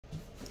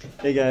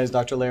Hey guys,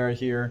 Dr. Lera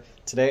here.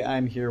 Today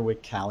I'm here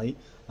with Callie.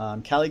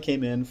 Callie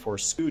came in for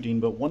scooting,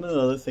 but one of the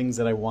other things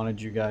that I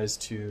wanted you guys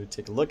to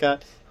take a look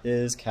at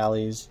is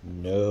Callie's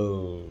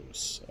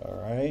nose. All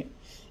right.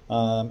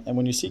 And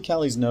when you see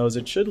Callie's nose,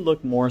 it should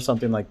look more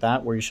something like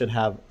that, where you should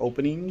have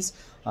openings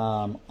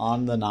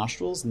on the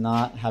nostrils,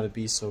 not have it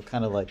be so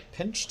kind of like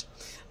pinched.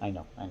 I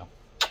know.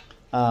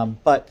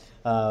 But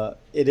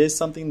it is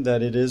something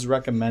that it is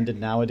recommended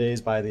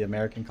nowadays by the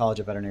American College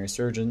of Veterinary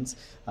Surgeons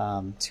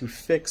to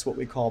fix what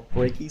we call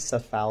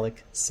brachycephalic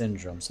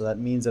syndrome. So that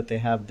means that they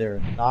have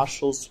their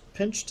nostrils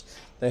pinched,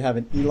 they have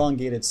an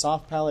elongated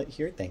soft palate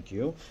here, thank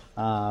you,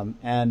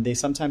 and they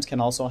sometimes can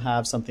also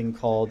have something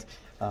called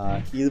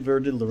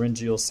everted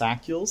laryngeal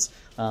saccules.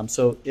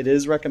 So it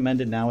is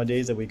recommended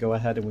nowadays that we go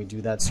ahead and we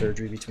do that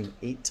surgery between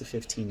 8 to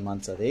 15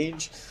 months of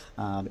age.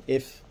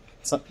 If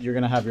you're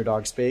going to have your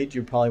dog spayed,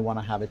 you probably want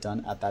to have it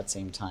done at that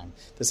same time.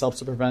 This helps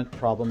to prevent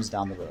problems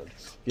down the road.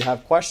 If you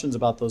have questions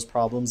about those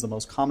problems, the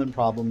most common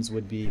problems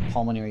would be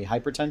pulmonary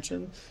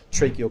hypertension,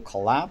 tracheal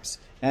collapse,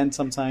 and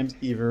sometimes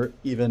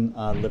even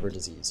liver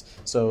disease.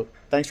 So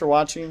thanks for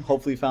watching.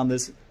 Hopefully you found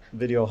this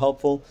video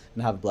helpful,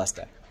 and have a blessed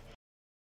day.